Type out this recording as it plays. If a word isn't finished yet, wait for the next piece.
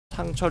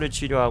상처를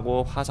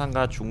치료하고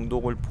화상과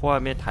중독을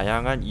포함해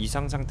다양한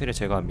이상 상태를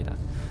제거합니다.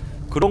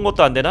 그런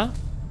것도 안 되나?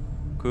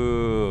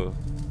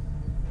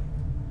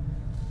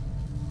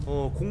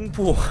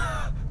 공포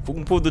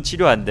공포도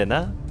치료 안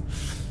되나?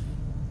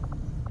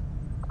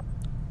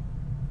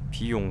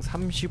 비용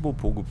 35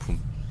 보급품.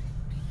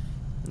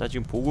 나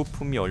지금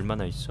보급품이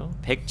얼마나 있어?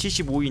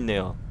 175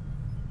 있네요.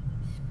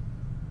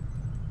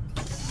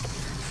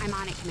 I'm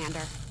on it,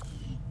 Commander.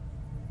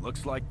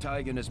 Looks like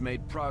Tigan has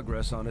made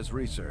progress on his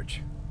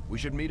research. We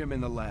should meet him in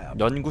the lab.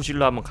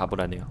 연구실로 한번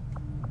가보라네요.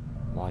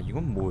 와,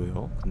 이건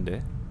뭐예요?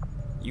 근데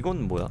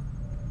이건 뭐야?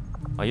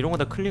 아, 이런 거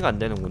다 클릭 안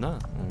되는구나.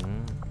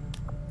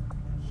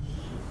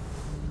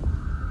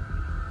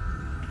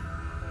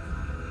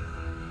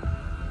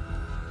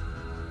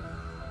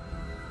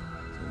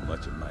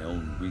 Much of my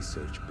own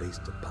research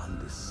based upon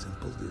this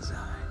simple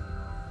design.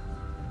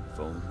 If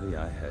only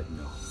I had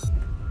known.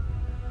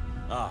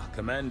 Ah,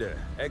 Commander,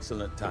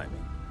 excellent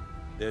timing.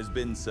 There's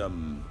been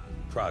some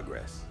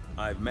progress.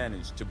 I've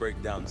managed to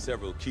break down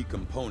several key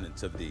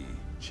components of the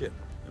chip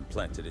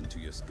implanted into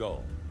your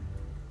skull.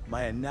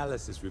 My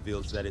analysis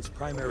reveals that its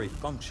primary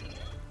function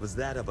was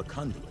that of a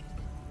conduit,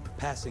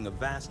 passing a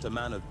vast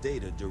amount of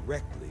data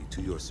directly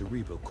to your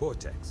cerebral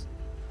cortex.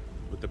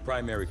 With the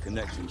primary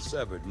connection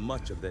severed,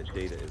 much of that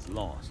data is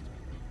lost.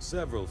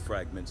 Several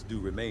fragments do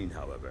remain,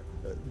 however.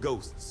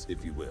 Ghosts,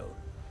 if you will.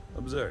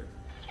 Observe.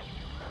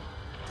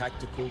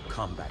 Tactical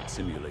combat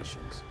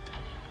simulations.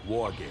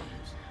 War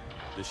games.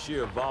 The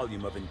sheer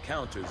volume of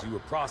encounters you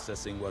were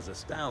processing was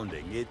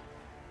astounding.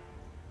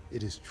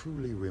 It is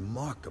truly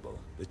remarkable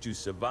that you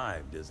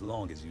survived as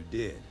long as you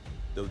did.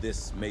 Though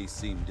this may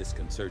seem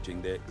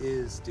disconcerting, there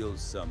is still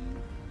some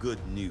good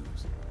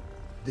news.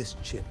 This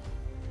chip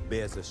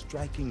bears a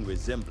striking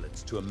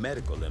resemblance to a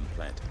medical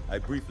implant I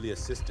briefly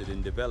assisted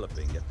in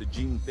developing at the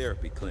gene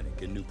therapy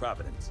clinic in New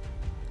Providence.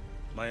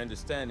 My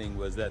understanding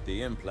was that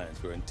the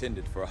implants were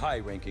intended for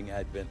high-ranking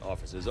Advent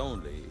officers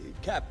only,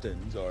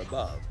 captains or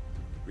above.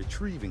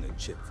 Retrieving a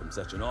chip from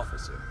such an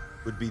officer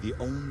would be the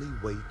only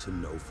way to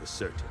know for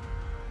certain.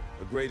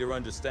 A greater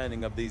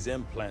understanding of these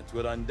implants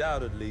would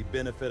undoubtedly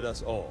benefit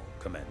us all,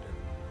 Commander.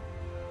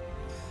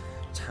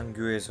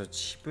 장교에서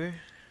칩을?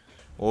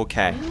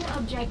 오케이. New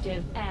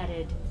objective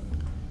added.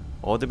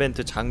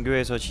 어드벤트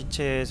장교에서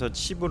시체에서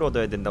칩을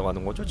얻어야 된다고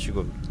하는 거죠,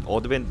 지금.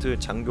 어드벤트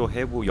장교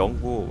해부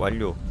연구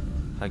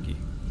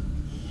완료하기.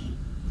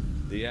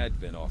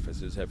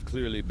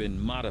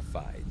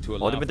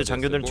 어드벤트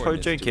장교들은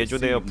철저히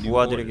개조되어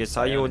부하들에게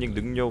사이오닉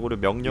능력으로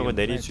명령을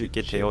내릴 수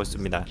있게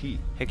되었습니다.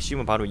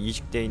 핵심은 바로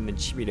이식되어 있는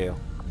칩이래요.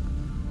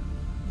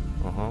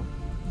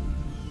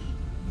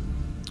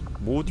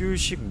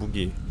 모듈식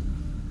무기.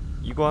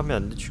 이거 하면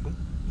안 돼, 지금?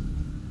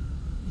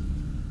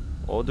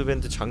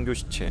 어드벤트 장교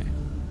시체.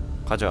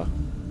 가자.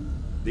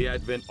 The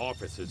Advent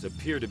officers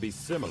appear to be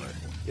similar,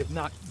 if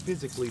not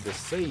physically the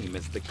same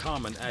as the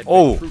common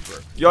Advent trooper.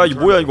 야, 이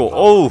뭐야 이거?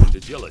 어우.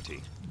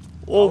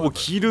 뭐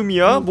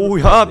기름이야?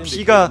 뭐야?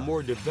 피가.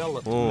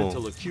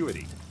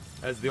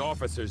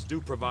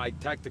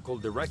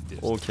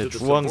 걔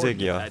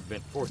주황색이야.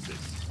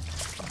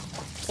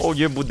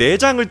 얘 뭐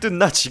내장을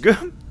뜯나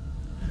지금?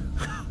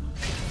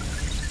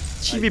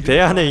 칩이 배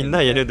안에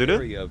있나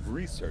얘네들은?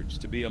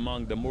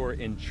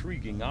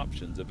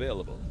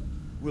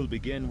 We'll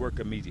begin work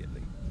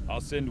immediately. I'll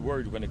send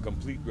word when a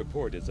complete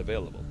report is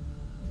available.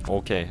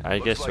 오케이,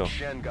 알겠어. Looks like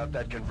Shen got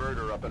that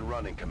converter up and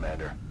running,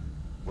 Commander.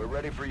 We're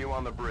ready for you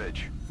on the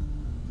bridge.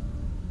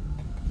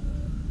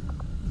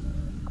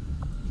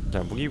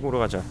 자, 무기 고러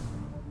가자.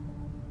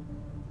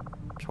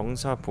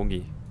 병사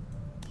보기.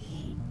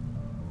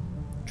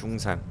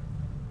 중상.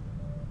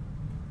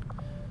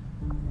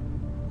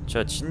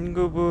 자,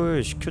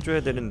 진급을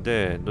시켜줘야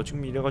되는데 너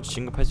지금 이래가지고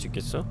진급할 수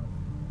있겠어?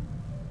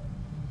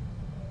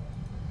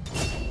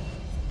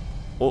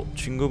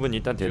 진급은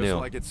일단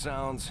되네요.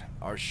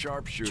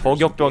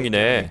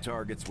 저격병이네.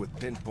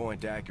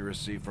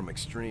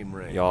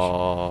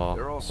 야,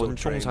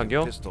 권총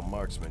사격?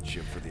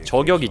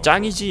 저격이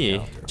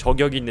짱이지.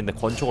 저격이 있는데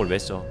권총을 왜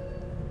써?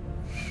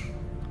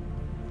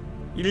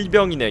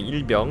 일병이네.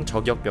 일병,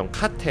 저격병,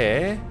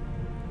 카테.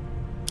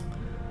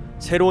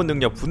 새로운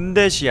능력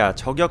분대 시야.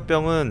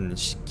 저격병은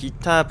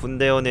기타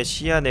분대원의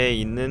시야 내에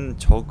있는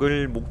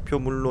적을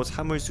목표물로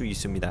삼을 수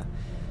있습니다.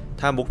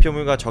 다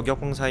목표물과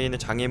저격병 사이에는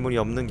장애물이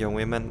없는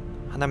경우에만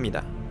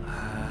하나입니다.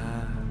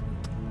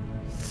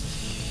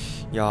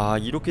 야,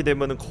 이렇게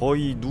되면은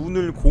거의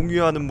눈을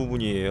공유하는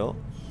부분이에요.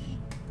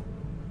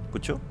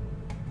 그쵸?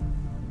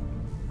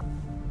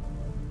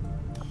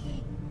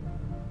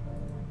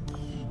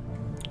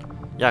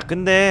 야,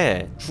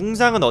 근데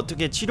중상은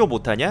어떻게 치료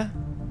못하냐?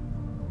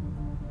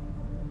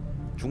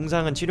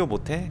 중상은 치료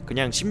못해?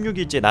 그냥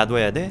 16일째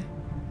놔둬야 돼?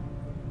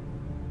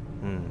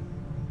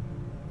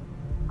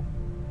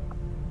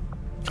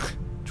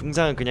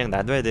 중상은 그냥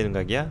놔둬야 되는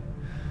각이야?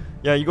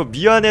 야, 이거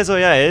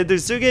미안해서야 애들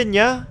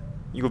쓰겠냐?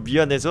 이거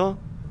미안해서?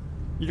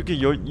 이렇게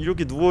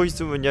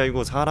누워있으면 야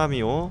이거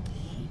사람이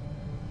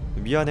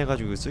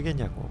미안해가지고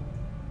쓰겠냐고.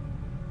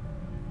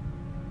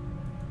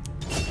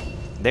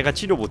 내가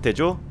치료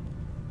못해줘?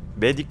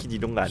 메디킷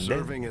이런 거 안 돼?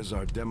 Serving as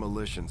our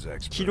demolitions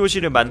expert.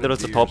 키로실을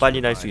만들어서 더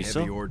빨리 날 수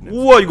있어?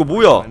 우와 이거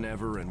뭐야?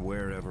 Whenever and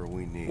wherever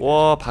we need.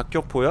 와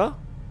박격포야?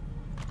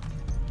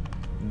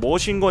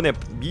 머신건에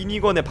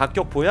미니건에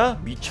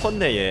박격포야?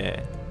 미쳤네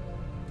얘.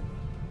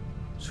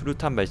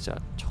 수류탄 발사.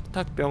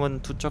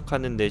 척탁병은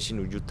투척하는 대신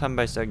유탄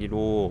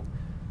발사기로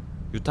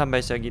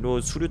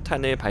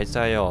수류탄을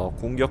발사하여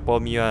공격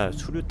범위와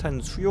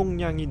수류탄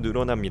수용량이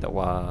늘어납니다.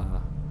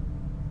 와.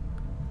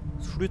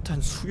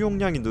 수류탄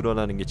수용량이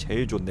늘어나는 게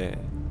제일 좋네.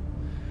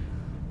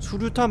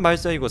 수류탄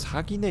발사 이거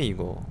사기네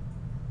이거.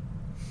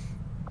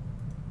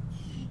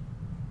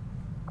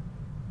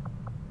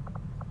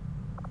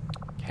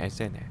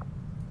 개쎄네.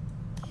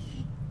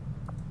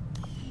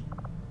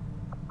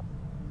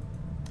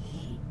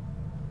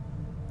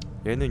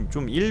 얘는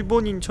좀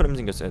일본인처럼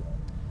생겼어요.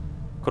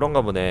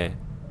 그런가 보네.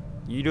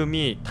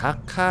 이름이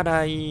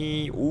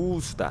다카라이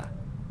오우수다.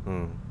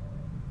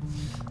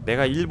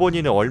 내가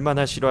일본인을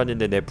얼마나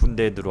싫어하는데 내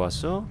분대에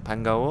들어왔어?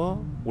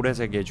 반가워. 오래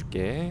살게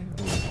해줄게.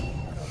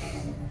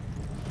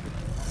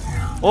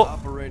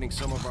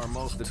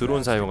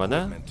 드론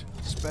사용하나?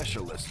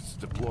 Specialists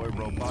deploy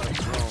robotic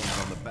drones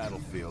on the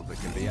battlefield that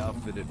can be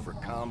outfitted for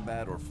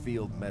combat or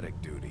field medic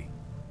duty.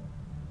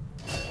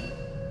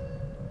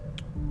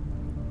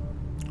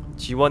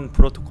 지원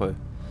프로토콜.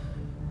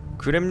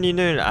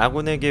 그렘린을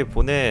아군에게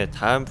보내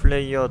다음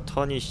플레이어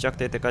턴이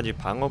시작될 때까지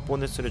방어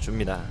보너스를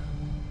줍니다.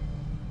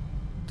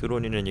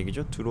 드론이라는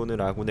얘기죠.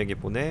 드론을 아군에게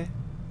보내,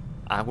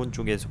 아군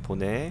쪽에서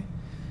보내,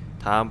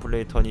 다음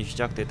플레이 턴이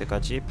시작될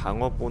때까지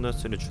방어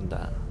보너스를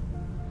준다.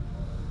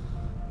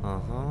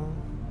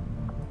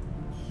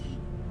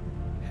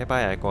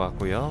 해봐야 알 것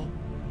같고요.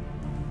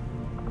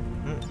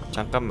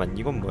 잠깐만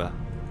이건 뭐야?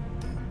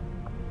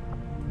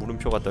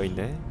 물음표가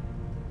떠있네.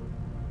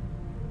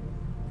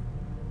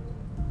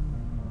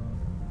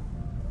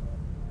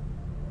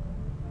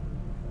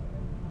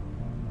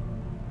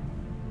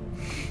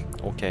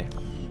 오케이.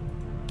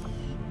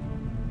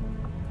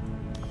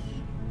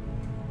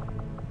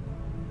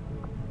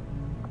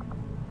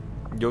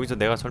 여기서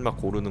내가 설마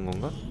고르는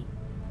건가?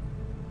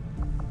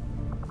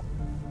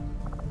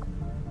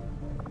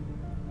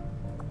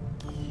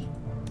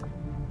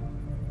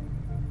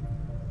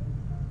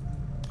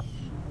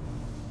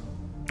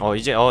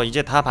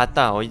 이제 다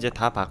봤다. 이제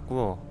다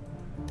봤고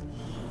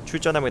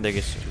출전하면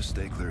되겠어.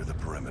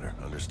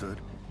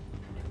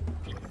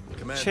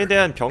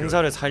 최대한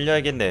병사를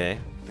살려야겠네.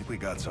 We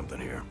got something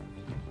here.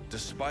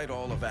 Despite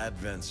all of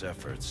Advent's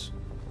efforts,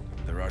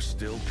 there are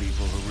still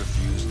people who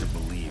refuse to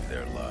believe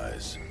their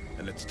lies,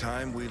 and it's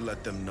time we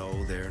let them know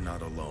they're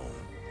not alone.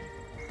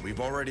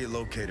 We've already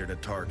located a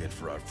target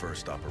for our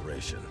first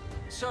operation.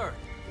 Sir,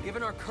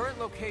 given our current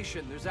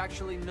location, there's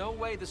actually no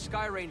way the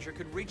Sky Ranger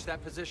could reach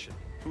that position.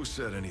 Who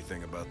said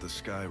anything about the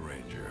Sky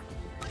Ranger?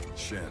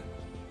 Shen,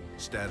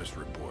 status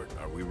report.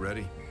 Are we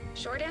ready?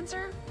 Short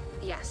answer,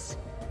 yes.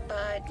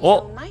 But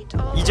어? you might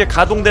all 이제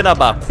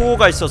가동되나봐.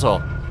 코어가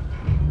있어서.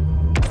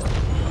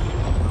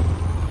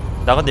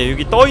 나 근데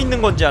여기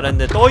떠있는 건지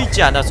알았는데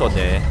떠있지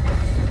않았었네.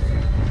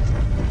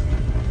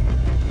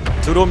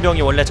 드론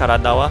병이 원래 잘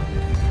안 나와?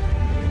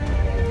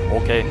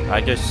 오케이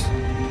알겠어.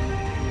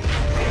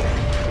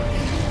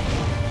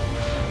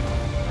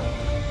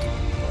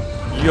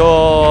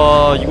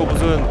 이야 이거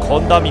무슨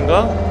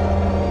건담인가?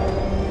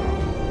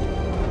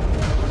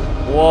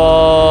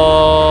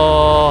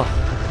 와.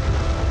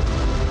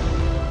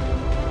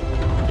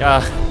 야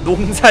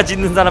농사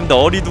짓는 사람들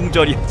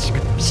어리둥절이야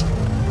지금.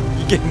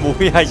 이게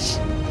뭐야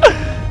씨.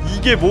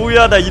 이게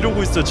뭐야 나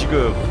이러고 있어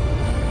지금.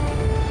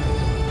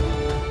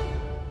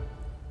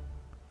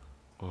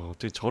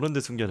 어떻게 저런 데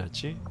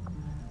숨겨놨지?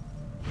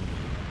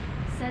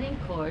 Setting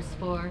course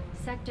for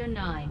Sector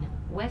 9,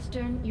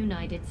 Western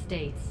United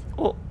States.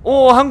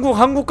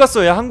 한국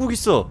갔어. 야 한국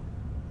있어.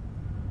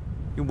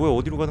 이거 뭐야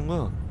어디로 가는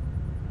거야?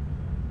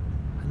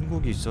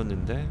 한국이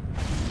있었는데.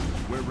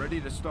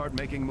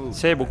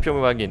 새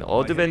목표 확인.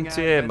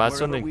 어드벤트에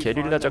맞서는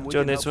게릴라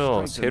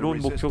작전에서 새로운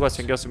목표가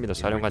생겼습니다.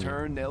 사령관님.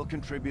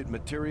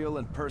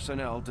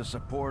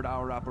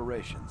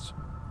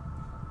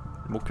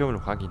 목표물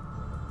확인.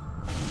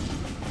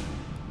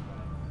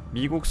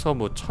 미국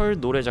서부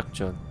철 노래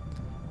작전.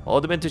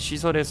 어드벤트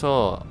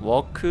시설에서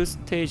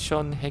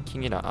워크스테이션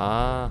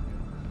해킹이라.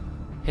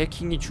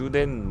 해킹이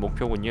주된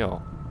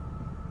목표군요.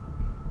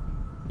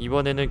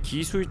 이번에는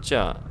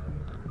기술자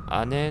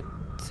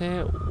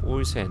아네테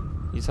올센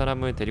이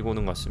사람을 데리고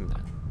오는 것 같습니다.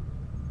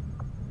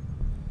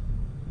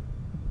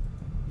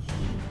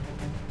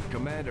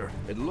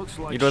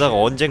 이러다가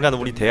언젠가는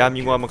우리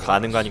대한민국 한번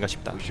가는 거 아닌가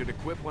싶다.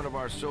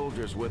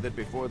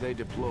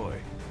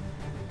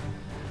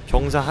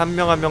 병사 한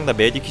명 한 명 다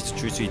메디킷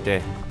줄 수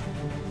있대.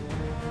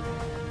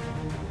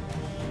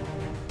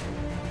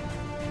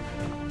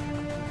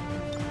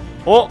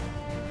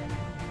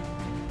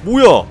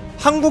 뭐야?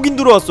 한국인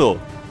들어왔어.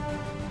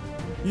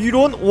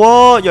 이런?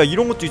 와, 야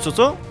이런 것도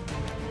있었어?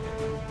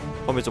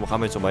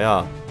 가만 있어봐,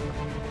 야.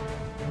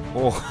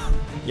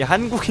 야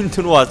한국인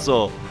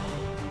들어왔어.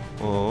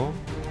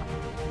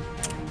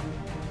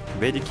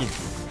 메디킷.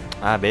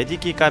 아,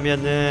 메디킷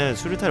까면은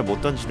수류탄을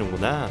못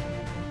던지는구나.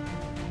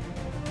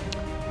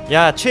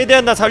 야,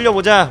 최대한 나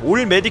살려보자.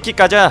 올 메디킷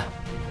가자.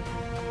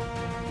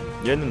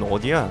 얘는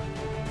어디야?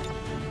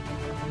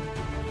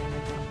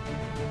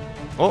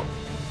 어?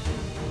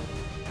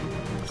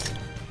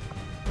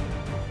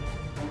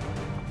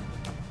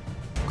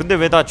 근데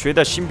왜 나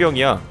죄다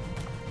신병이야?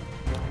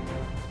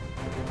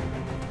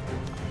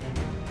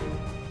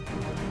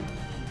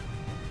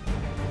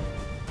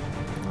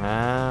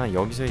 아,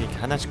 여기서 이렇게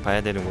하나씩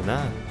봐야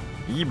되는구나.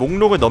 이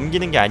목록을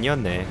넘기는 게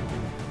아니었네.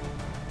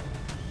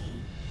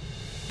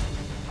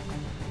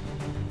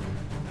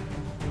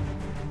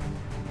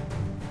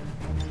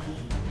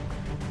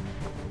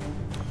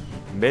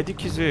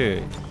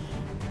 메디킷을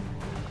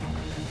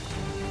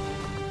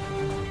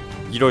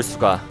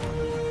이럴수가.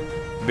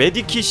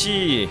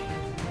 메디킷이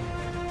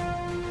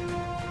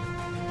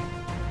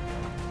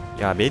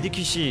야,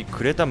 메디킷이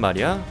그랬단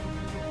말이야?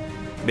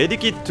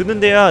 메디킷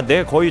드는 데야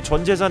내 거의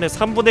전 재산의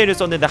 3분의 1을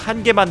썼는데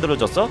한 개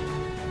만들어졌어?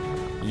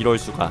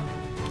 이럴수가.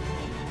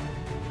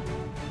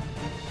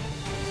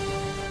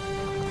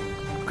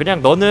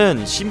 그냥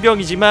너는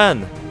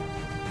신병이지만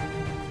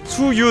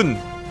수윤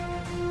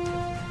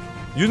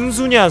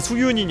윤수냐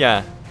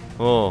수윤이냐.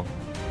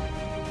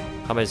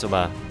 가만히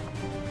있어봐.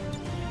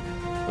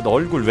 너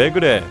얼굴 왜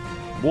그래?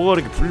 뭐가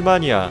그렇게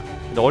불만이야?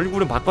 너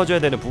얼굴은 바꿔줘야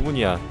되는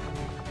부분이야.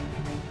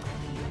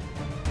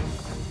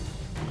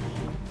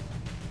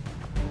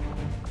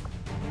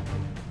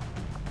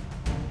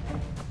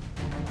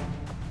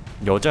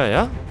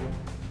 여자야?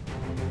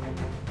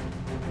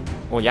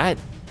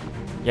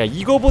 야,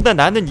 이거보다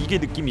나는 이게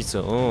느낌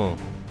있어.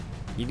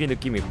 이게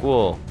느낌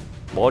있고.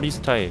 머리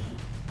스타일.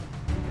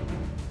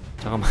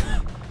 잠깐만.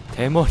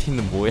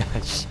 대머리는 뭐야,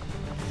 씨.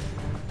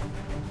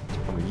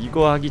 잠깐만,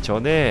 이거 하기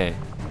전에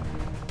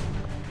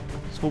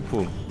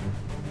소품.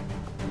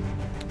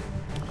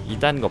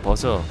 이딴 거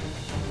벗어.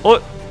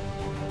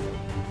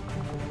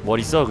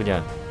 머리 써,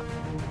 그냥.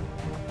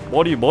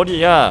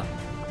 머리야.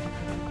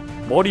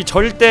 머리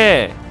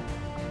절대.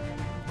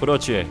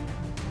 그렇지.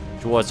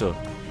 좋았어.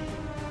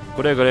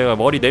 그래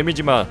머리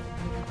내밀지마.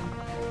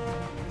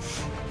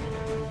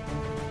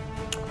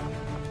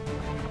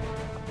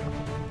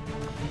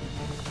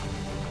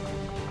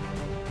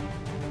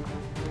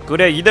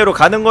 그래, 이대로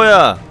가는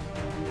거야.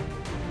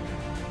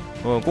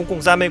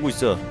 꽁꽁 싸매고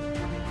있어.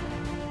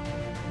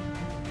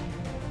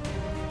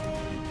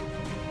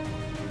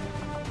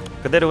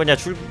 그대로 그냥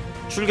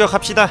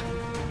출격합시다.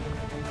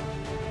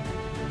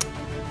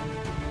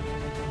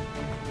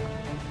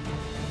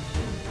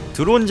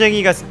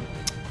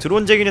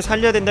 드론쟁이를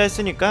살려야 된다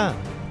했으니까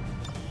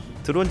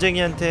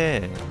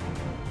드론쟁이한테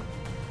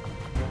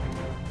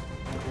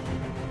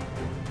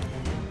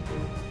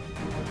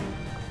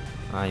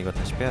이거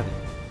다시 빼야 돼.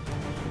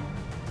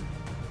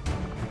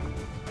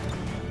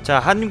 자,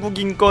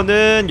 한국인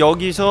거는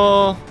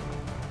여기서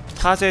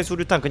타세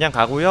수류탄 그냥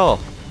가고요.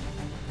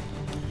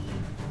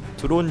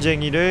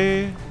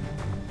 드론쟁이를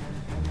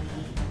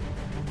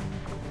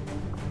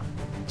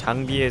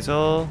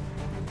장비에서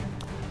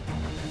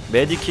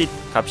메디킷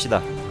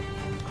갑시다.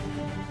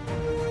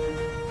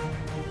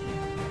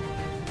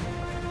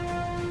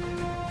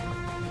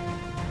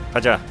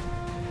 가자.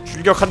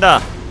 출격한다.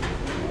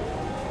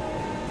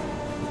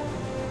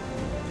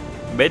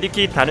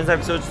 메디킷 다른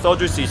사람이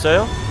써줄 수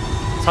있어요?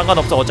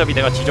 상관없어. 어차피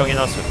내가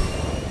지정해놨어.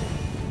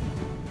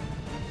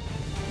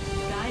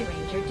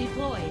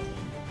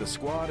 The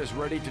squad is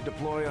ready to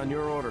deploy on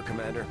your order,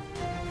 Commander.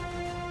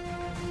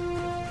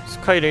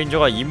 스카이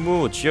레인저가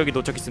임무 지역에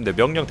도착했습니다.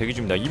 명령 대기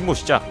중입니다. 임무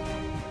시작.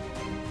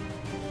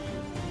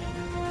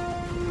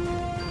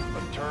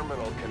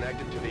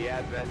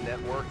 Advent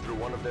network through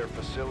one of their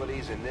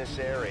facilities in this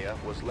area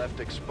was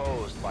left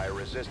exposed by a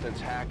resistance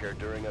hacker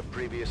during a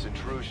previous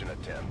intrusion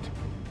attempt.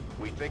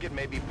 We think it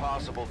may be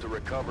possible to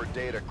recover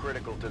data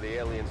critical to the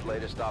aliens'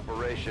 latest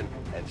operation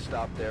and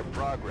stop their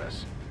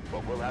progress,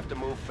 but we'll have to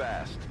move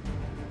fast.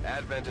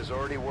 Advent is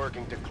already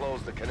working to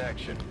close the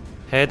connection.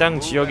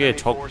 해당 지역의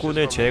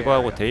적군을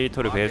제거하고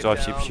데이터를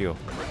배수하십시오.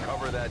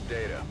 Recover that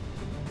data.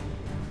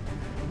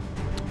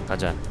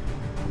 가자.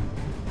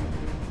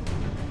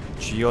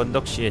 G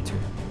언덕 시애틀.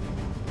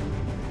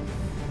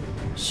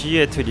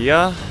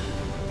 시애틀이야?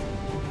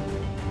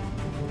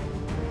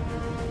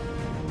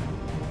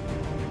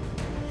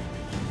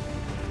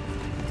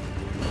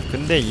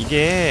 근데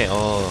이게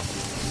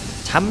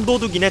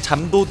잠도둑이네.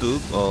 잠도둑.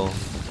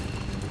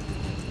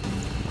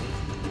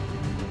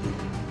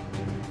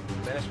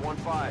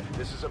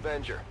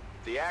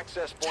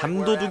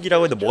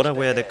 잠도둑이라고 해도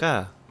뭐라고 해야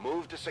될까?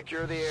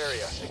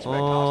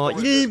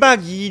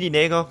 1박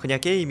 2일이네. 그냥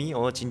게임이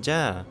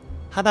진짜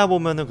하다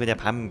보면은 그냥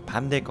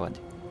밤 될 것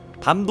같아.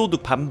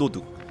 밤도둑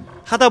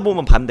하다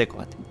보면 밤 될 것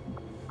같아.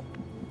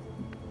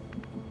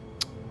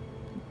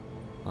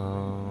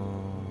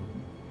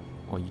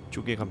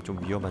 이쪽에 가면 좀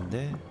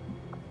위험한데.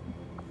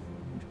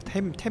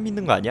 템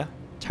있는 거 아니야?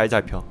 잘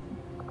살펴.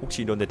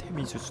 혹시 이런데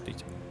템이 있을 수도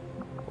있잖아.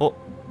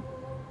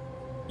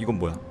 이건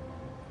뭐야?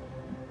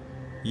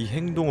 이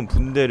행동은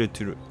분대를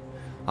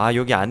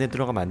여기 안에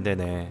들어가면 안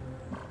되네.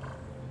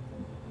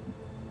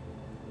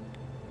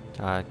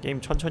 자, 게임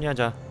천천히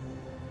하자.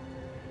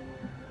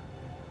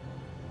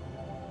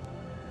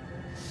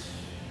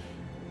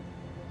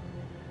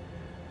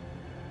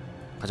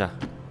 가자.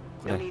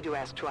 그래.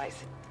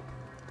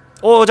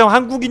 잠깐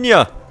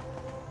한국인이야.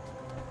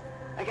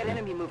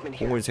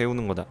 공을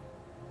세우는 거다.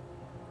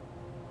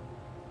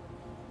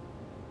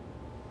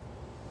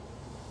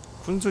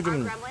 훈수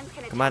좀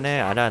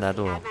그만해. 알아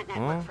나도.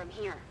 어?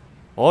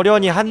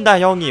 어련히 한다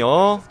형이.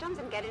 어?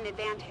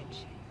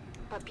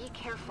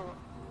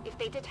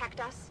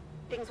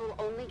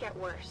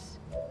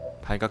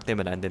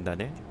 발각되면 안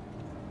된다네.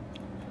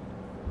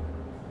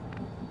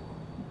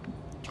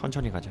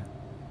 천천히 가자.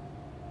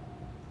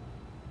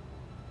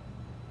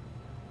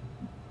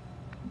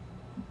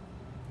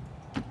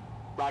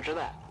 Roger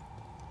that.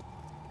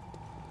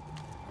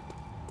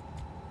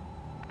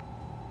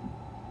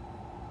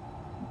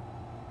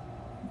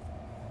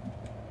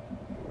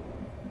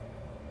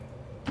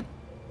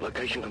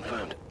 Location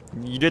confirmed.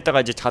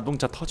 이랬다가 이제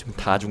자동차 터지면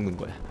다 죽는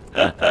거야.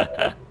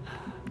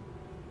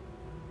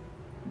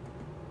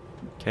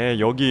 걔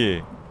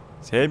여기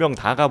 3명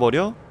다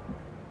가버려?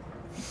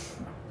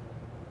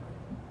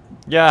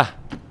 야!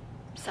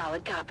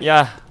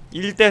 야!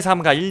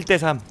 1대3 가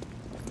 1대3.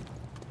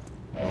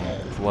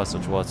 좋았어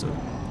좋았어.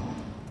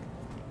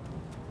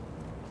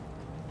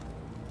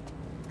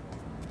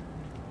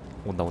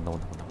 온다.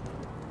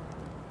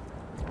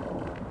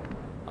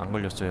 안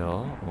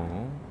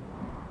걸렸어요.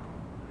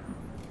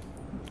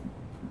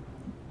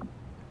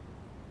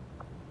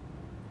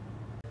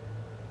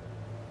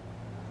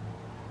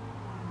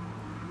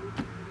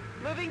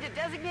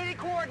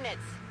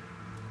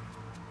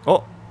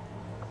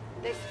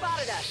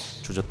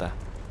 조졌다.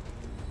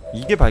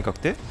 이게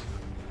발각돼?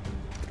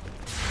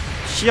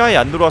 시야에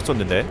안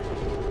들어왔었는데.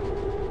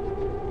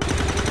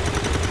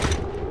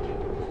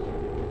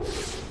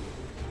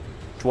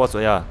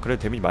 좋았어. 야, 그래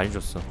데미지 많이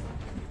줬어.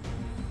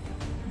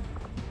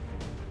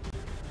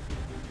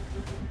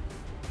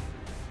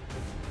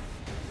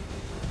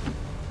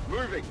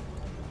 Moving.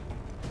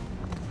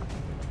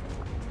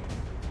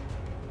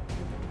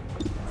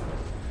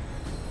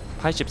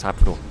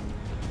 84%.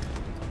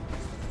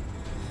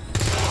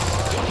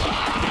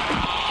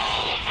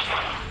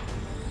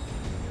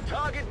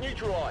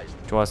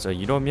 좋았어.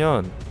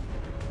 이러면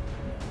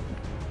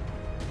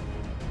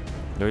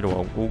여기로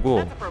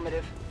오고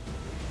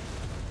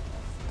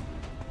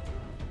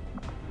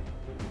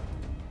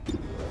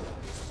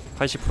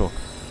 80%.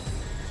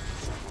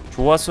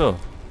 좋았어.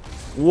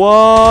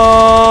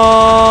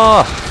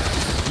 우와,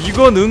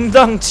 이건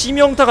응당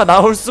치명타가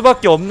나올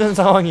수밖에 없는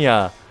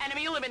상황이야.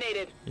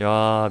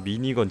 야,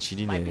 미니건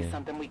지리네.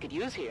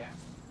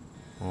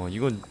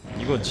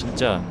 이건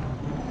진짜.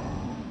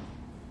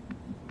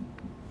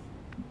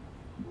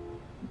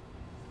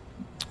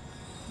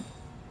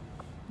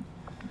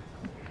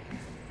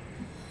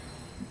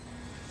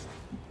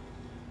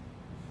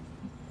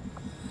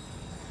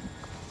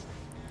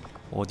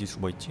 어디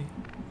숨어있지?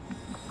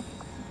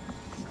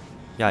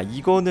 야,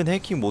 이거는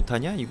해킹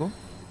못하냐 이거?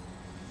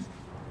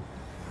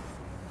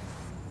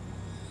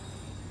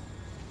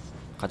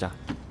 가자.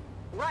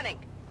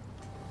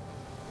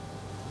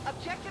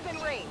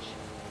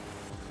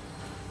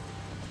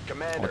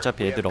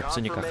 어차피 애들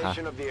없으니까 가.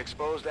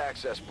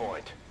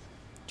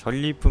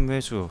 전리품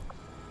회수,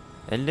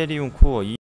 엘레리움 코어